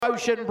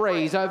Ocean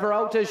Breeze over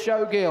Alta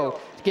Showgirl,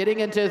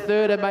 getting into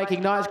third and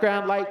making nice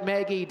ground late.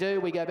 Maggie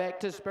Do. We go back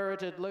to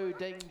Spirited Lou,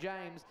 Dean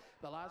James.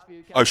 The last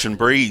few Ocean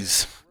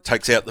Breeze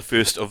takes out the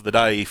first of the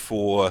day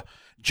for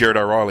Jared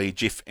O'Reilly,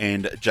 Jeff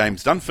and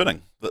James Dunn.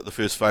 Fitting that the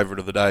first favourite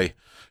of the day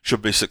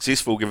should be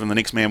successful, given the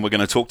next man we're going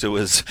to talk to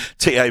is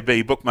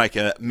TAB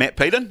bookmaker Matt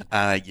Peden.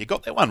 You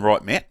got that one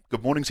right, Matt.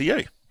 Good morning to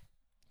you.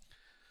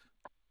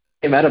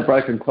 Hey, Matt, a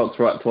broken clock's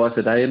right twice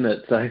a day, isn't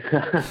it? So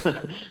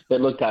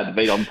it looked hard to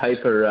beat on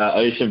paper,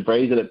 Ocean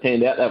Breeze, and it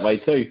panned out that way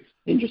too.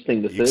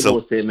 Interesting, the third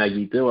horse there,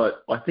 Maggie Do.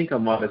 I think I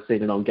might have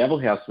seen it on Gavel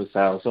House for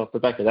sale. So off the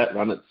back of that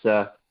run,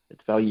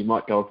 its value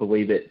might go up a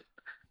wee bit.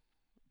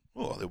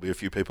 Well, there'll be a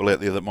few people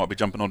out there that might be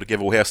jumping onto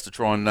Gavel House to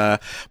try and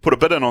put a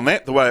bid in on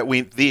that, the way it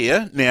went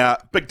there. Now,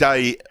 big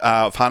day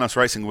of harness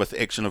racing with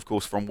action, of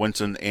course, from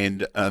Winton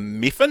and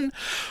Meffin.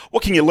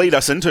 What can you lead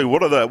us into?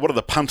 What are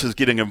the punters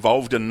getting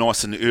involved in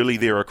nice and early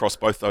there across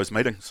both those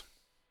meetings?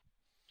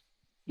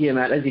 Yeah,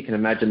 Matt, as you can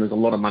imagine, there's a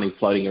lot of money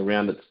floating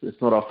around.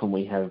 It's not often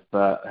we have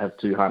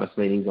two harness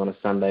meetings on a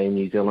Sunday in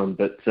New Zealand,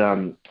 but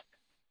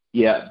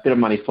yeah, a bit of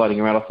money floating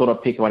around. I thought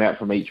I'd pick one out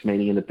from each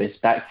meeting and the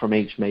best back from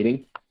each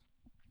meeting.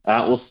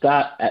 We'll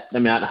start at the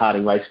Mount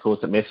Harding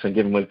Racecourse at Messman,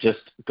 given we've just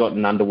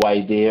gotten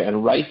underway there.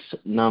 And race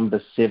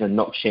number 7,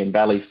 Knocksham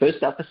Valley.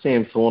 First up for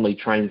Sam Thornley,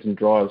 trains and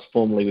drives,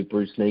 formerly with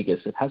Bruce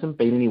Negus. It hasn't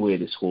been anywhere,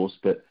 this horse,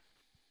 but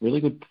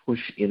really good push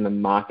in the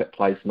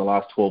marketplace in the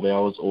last 12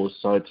 hours or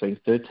so. It's been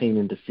 $13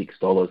 into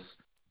 $6.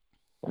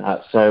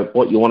 So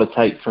what you want to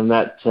take from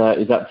that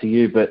is up to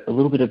you, but a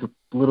little bit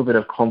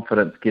of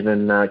confidence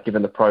given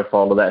the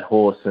profile of that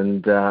horse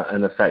and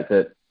the fact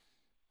that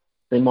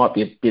there might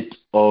be a bit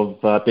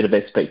of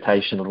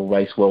expectation it'll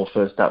race well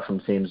first up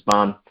from Sam's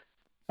Barn.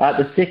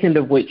 The second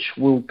of which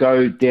will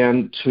go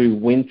down to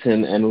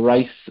Winton and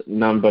race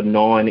number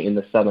 9 in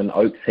the Southern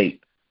Oaks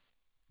heat.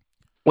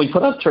 We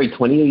put up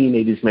 320 you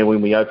need is me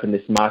when we opened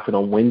this market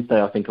on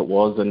Wednesday, I think it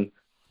was, and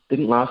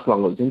didn't last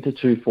long. It was into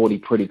 240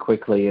 pretty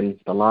quickly, and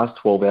the last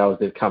 12 hours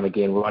they've come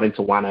again right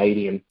into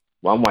 180 and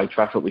one-way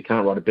traffic. We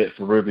can't write a bet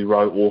for Ruby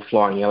Row or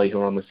Flying Ellie,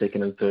 who are on the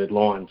second and third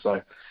line,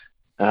 so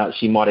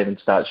she might even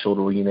start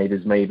shorter where you need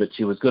as me, but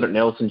she was good at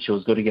Nelson. She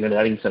was good again at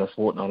Addington a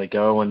fortnight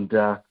ago, and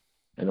the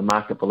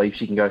market believes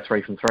she can go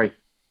 3 from 3.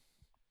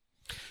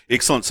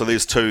 Excellent. So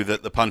there's two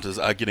that the punters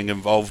are getting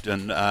involved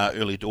in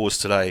early doors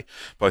today,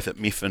 both at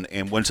Meffin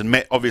and Winton.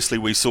 Matt, obviously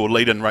we saw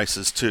lead-in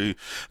races to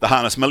the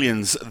Harness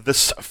Millions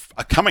this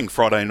coming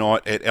Friday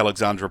night at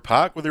Alexandra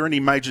Park. Were there any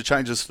major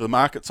changes to the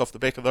markets off the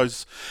back of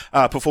those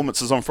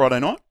performances on Friday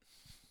night?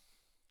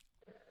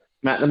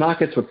 Matt, the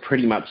markets were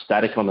pretty much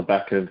static on the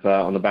back of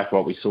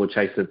what we saw.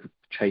 Chase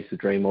the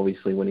Dream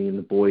obviously winning in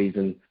the boys,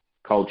 and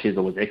Cole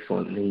Chisel was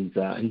excellent, and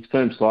he's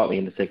firmed slightly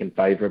in the second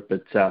favourite,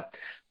 but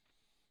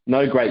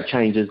no great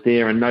changes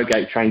there, and no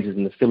great changes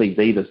in the fillies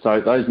either. So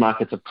those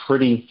markets are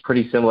pretty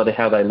similar to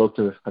how they looked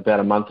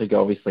about a month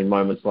ago. Obviously,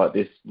 moments like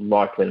this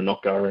likely to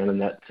not go around in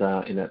that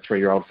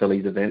 3-year-old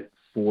fillies event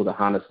for the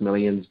Harness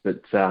Millions,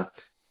 but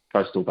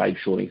Coastal Babe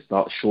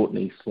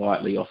shortening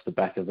slightly off the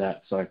back of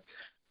that. So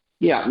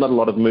yeah, not a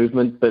lot of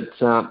movement, but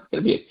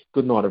it'll be a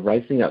good night of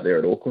racing out there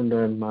at Auckland.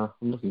 I'm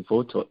looking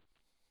forward to it.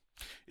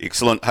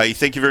 Excellent. Hey,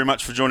 thank you very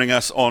much for joining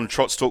us on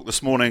Trots Talk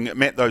this morning.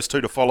 Matt, those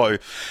two to follow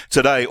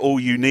today.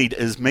 All you need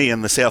is me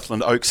in the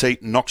Southland Oaks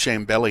heat,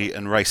 Knocksham Valley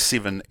in race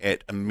 7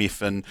 at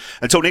Meffin.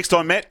 Until next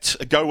time, Matt,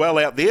 go well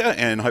out there,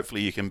 and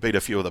hopefully you can beat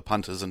a few of the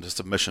punters into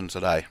submission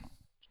today.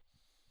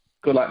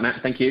 Good luck,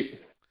 Matt. Thank you.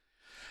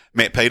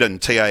 Matt Peden,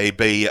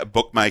 TAB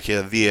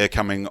bookmaker there,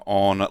 coming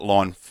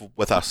online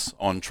with us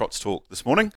on Trots Talk this morning.